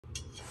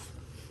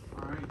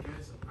Alright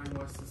guys, I'm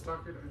Weston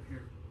Stockard. I'm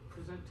here to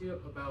present to you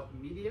about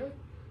media,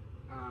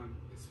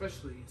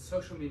 especially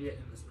social media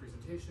in this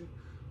presentation,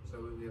 so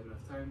we have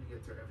enough time to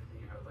get through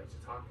everything I would like to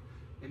talk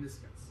and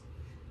discuss.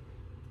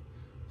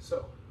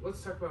 So,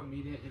 let's talk about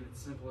media in its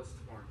simplest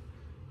form.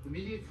 The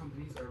media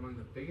companies are among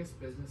the biggest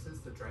businesses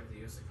that drive the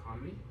U.S.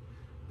 economy.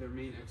 Their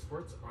main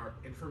exports are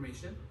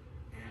information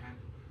and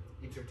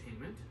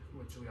entertainment,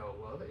 which we all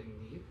love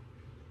and need.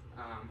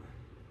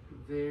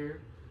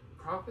 Their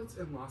profits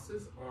and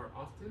losses are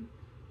often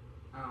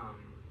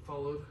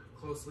followed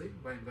closely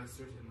by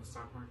investors in the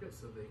stock market,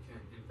 so they can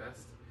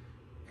invest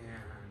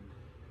and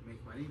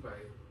make money by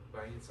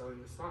buying and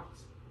selling the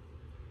stocks.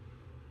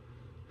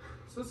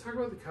 So let's talk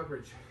about the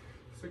coverage.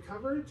 So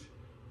coverage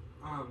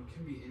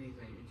can be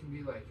anything. It can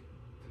be like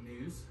the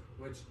news,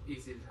 which is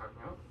easy to talk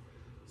about.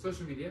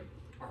 Social media,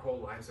 our whole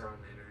lives are on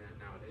the internet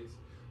nowadays,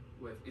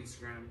 with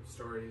Instagram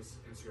stories,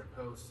 Instagram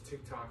posts,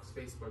 TikToks,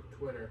 Facebook,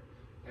 Twitter,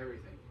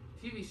 everything.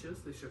 TV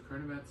shows, they show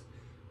current events.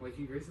 Like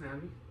in Grey's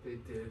Anatomy, they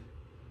did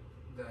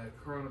the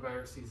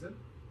coronavirus season.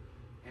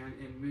 And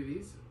in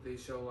movies, they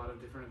show a lot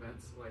of different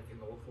events, like in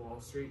The Wolf of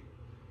Wall Street,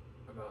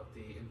 about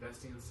the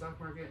investing in the stock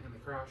market and the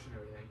crash and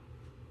everything.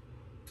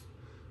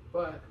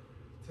 But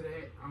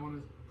today, I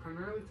want to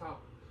primarily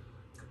talk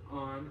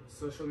on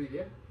social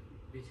media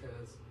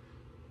because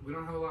we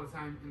don't have a lot of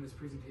time in this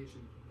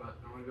presentation, but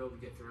I want to be able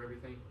to get through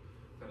everything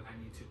that I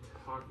need to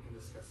talk and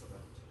discuss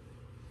about.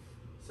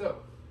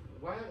 So,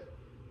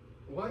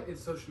 what is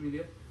social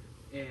media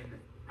in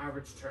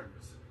average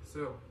terms?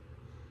 So,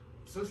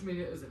 social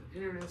media is an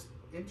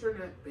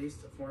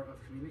internet-based form of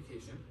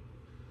communication.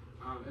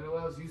 It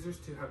allows users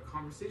to have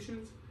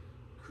conversations,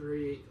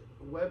 create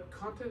web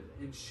content,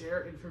 and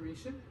share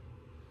information.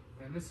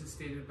 And this is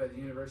stated by the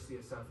University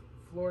of South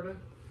Florida,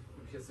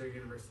 because their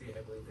university,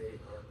 I believe they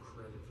are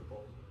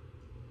creditable.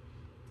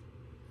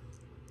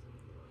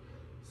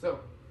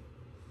 So,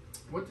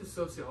 what do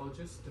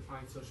sociologists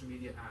define social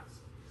media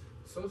as?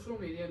 Social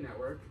media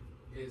network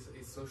is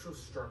a social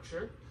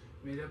structure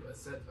made up of a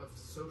set of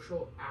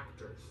social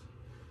actors.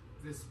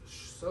 This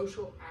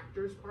social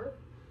actors part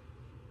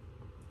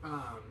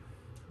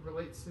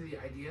relates to the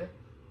idea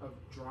of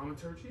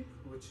dramaturgy,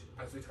 which,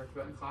 as we talked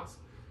about in class,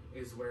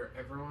 is where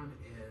everyone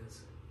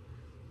is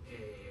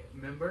a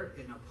member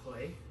in a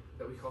play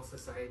that we call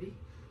society.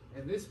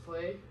 And this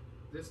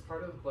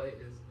part of the play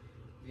is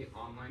the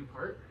online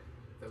part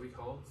that we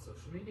call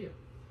social media.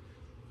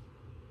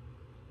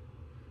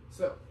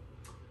 So,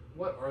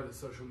 what are the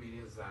social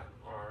medias that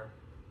are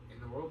in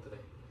the world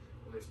today?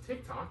 Well, there's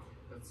TikTok,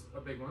 that's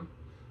a big one,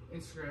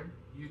 Instagram,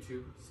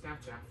 YouTube,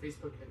 Snapchat,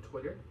 Facebook, and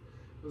Twitter.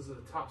 Those are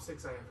the top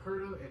 6 I have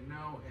heard of and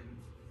know, and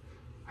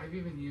I've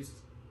even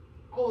used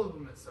all of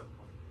them at some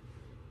point.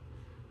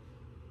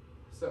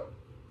 So,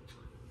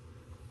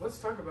 let's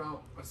talk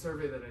about a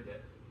survey that I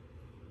did.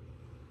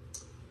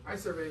 I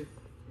surveyed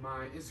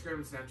my Instagram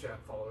and Snapchat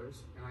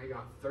followers, and I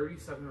got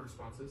 37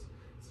 responses.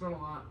 It's not a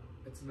lot,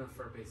 it's enough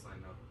for a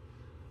baseline though.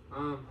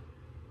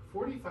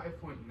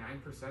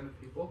 45.9% of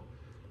people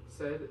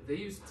said they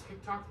use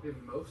TikTok the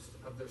most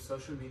of their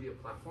social media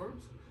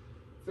platforms.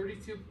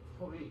 43.2%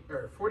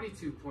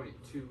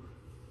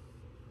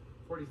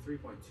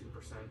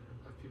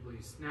 of people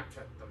use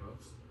Snapchat the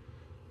most,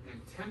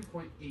 and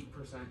 10.8%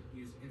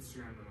 use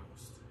Instagram the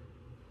most.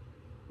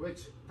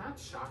 Which, that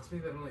shocks me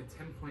that only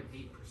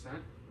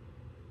 10.8%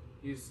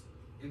 use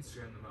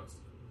Instagram the most.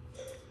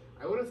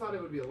 I would have thought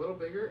it would be a little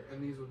bigger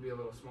and these would be a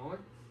little smaller,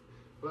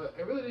 but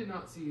I really did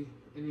not see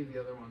any of the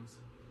other ones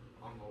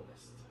on the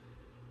list.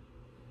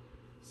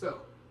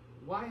 So,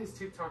 why is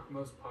TikTok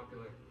most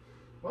popular?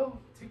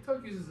 Well,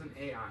 TikTok uses an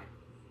AI,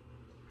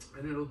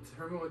 and it'll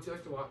determine what you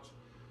like to watch.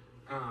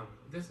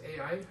 This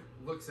AI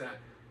looks at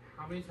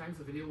how many times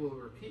the video will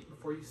repeat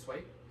before you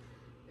swipe.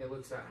 It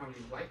looks at how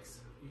many likes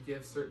you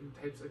give certain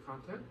types of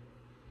content,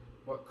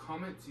 what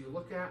comments you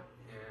look at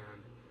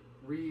and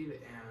read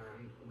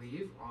and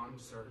leave on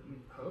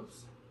certain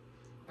posts,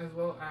 as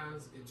well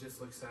as it just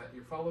looks at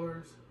your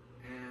followers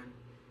and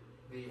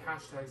the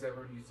hashtags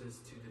everyone uses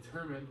to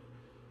determine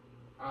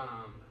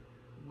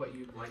what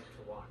you'd like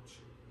to watch.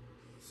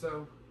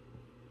 So,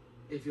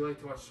 if you like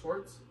to watch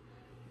sports,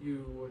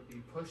 you would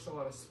be pushed a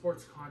lot of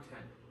sports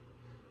content,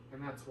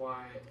 and that's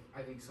why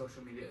I think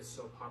social media is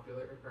so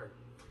popular, or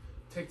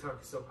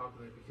TikTok is so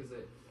popular, because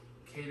it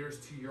caters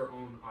to your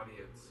own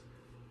audience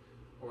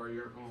or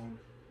your own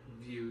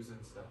views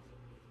and stuff.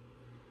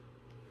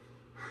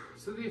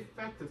 So the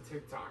effect of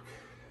TikTok,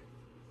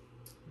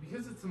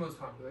 because it's the most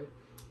popular,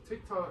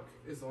 TikTok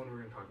is the one we're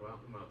going to talk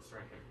about the most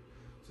right here.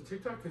 So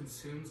TikTok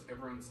consumes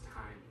everyone's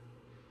time,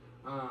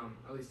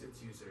 at least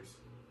its users.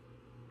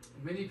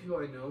 Many people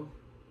I know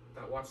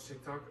that watch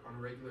TikTok on a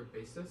regular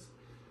basis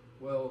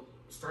will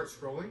start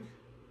scrolling,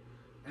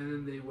 and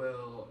then they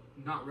will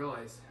not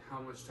realize how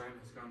much time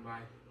has gone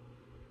by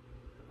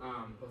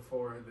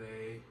before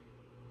they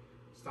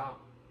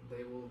stop.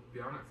 They will be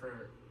on it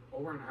for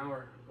over an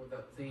hour with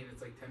that thing.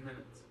 It's like 10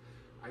 minutes.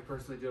 I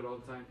personally do it all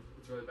the time.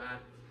 It's really bad.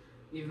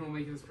 Even when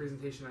making this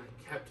presentation,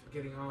 I kept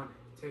getting on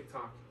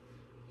TikTok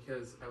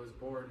because I was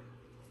bored.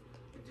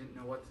 I didn't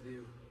know what to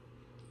do.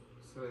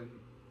 So then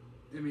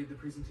it made the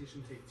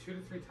presentation take 2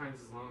 to 3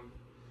 times as long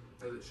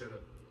as it should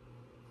have.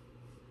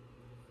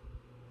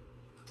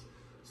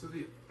 So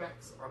the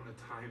effects on the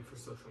time for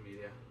social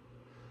media.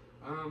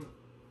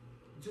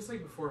 Just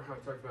like before how I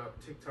talked about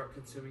TikTok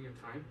consuming your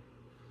time,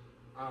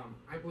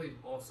 I believe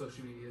all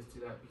social medias do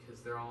that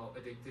because they're all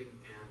addicting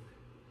and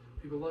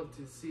people love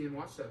to see and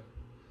watch them.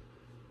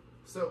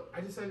 So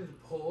I decided to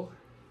poll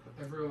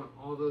everyone,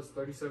 all those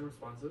 37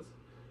 responses,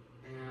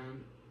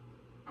 and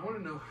I want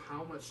to know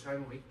how much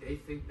time a week they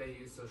think they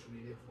use social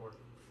media for.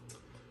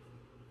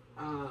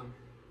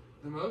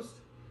 The most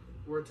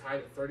were tied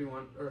at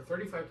 31 or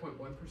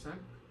 35.1%.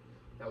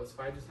 That was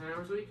 5 to 10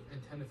 hours a week,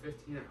 and 10 to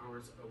 15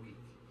 hours a week.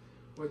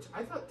 Which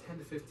I thought 10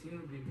 to 15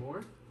 would be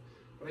more,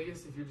 but I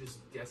guess if you're just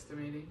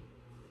guesstimating,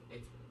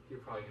 you're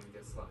probably going to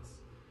guess less.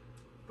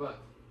 But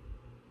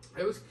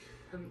I was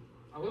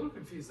a little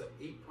confused that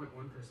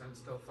 8.1%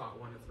 still thought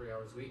 1 to 3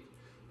 hours a week,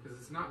 because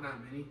it's not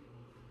that many,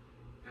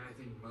 and I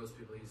think most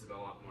people use it a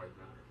lot more than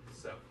that.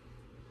 So,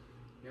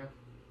 yeah.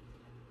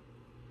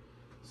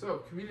 So,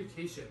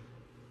 communication.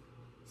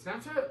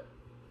 Snapchat,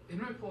 in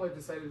my poll, I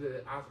decided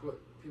to ask what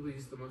people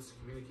use the most to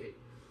communicate.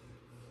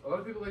 A lot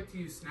of people like to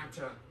use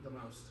Snapchat the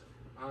most.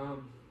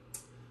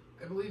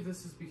 I believe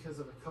this is because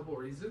of a couple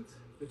reasons.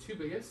 The two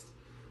biggest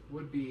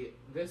would be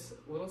this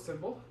little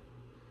symbol,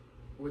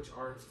 which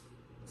are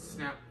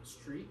snap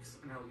streaks,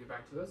 and I will get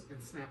back to those,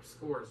 and snap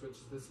scores, which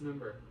is this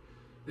number.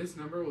 This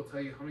number will tell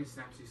you how many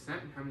snaps you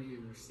sent and how many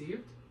you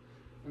received,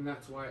 and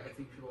that's why I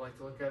think people like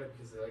to look at it,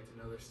 because they like to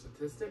know their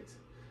statistics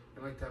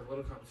and like to have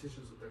little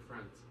competitions with their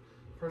friends.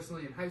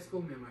 Personally, in high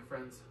school, me and my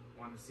friends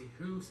wanted to see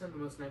who sent the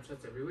most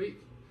Snapchats every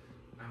week.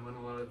 I won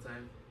a lot of the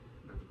time,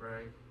 not to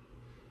brag,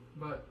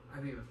 but I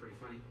think that's pretty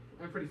funny.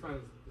 And pretty fun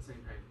at the same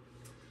time.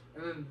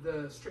 And then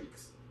the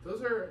streaks.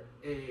 Those are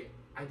a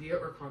idea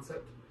or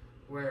concept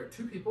where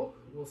two people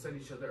will send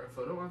each other a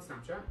photo on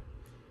Snapchat,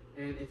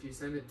 and if you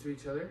send it to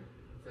each other,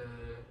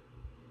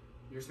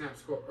 your snap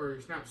score or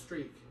your snap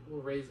streak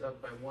will raise up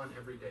by 1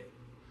 every day.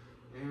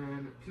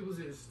 And people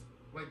just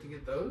like to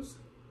get those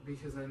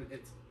because then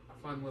it's a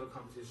fun little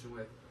competition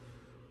with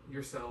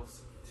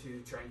yourselves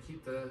to try and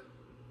keep the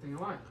thing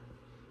alive.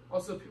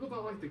 Also, people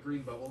don't like the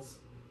green bubbles.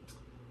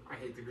 I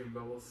hate the green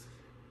bubbles.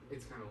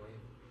 It's kind of lame.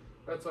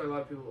 That's why a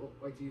lot of people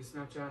like to use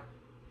Snapchat,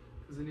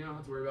 because then you don't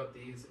have to worry about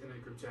these in a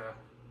group chat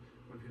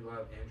when people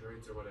have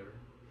Androids or whatever.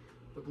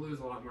 The blue is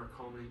a lot more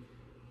calming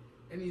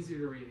and easier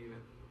to read even.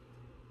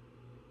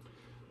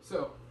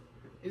 So,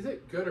 is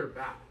it good or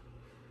bad?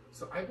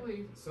 So I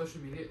believe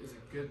social media is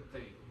a good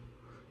thing.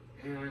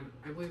 And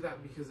I believe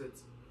that because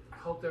it's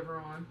helped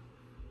everyone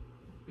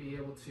be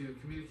able to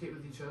communicate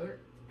with each other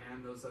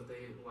and those that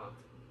they love.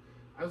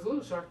 I was a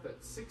little shocked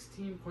that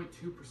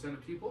 16.2%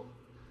 of people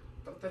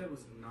thought that it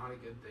was not a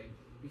good thing,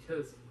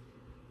 because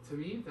to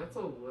me that's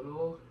a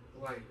little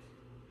like,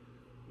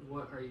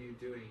 what are you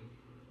doing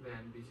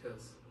then?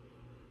 Because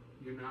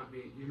you're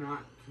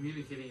not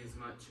communicating as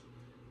much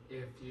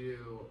if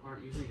you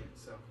aren't using it.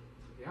 So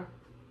yeah.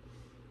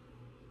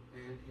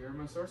 And here are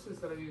my sources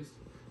that I used.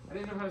 I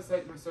didn't know how to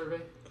cite my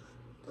survey,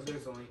 but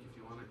there's a link if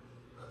you want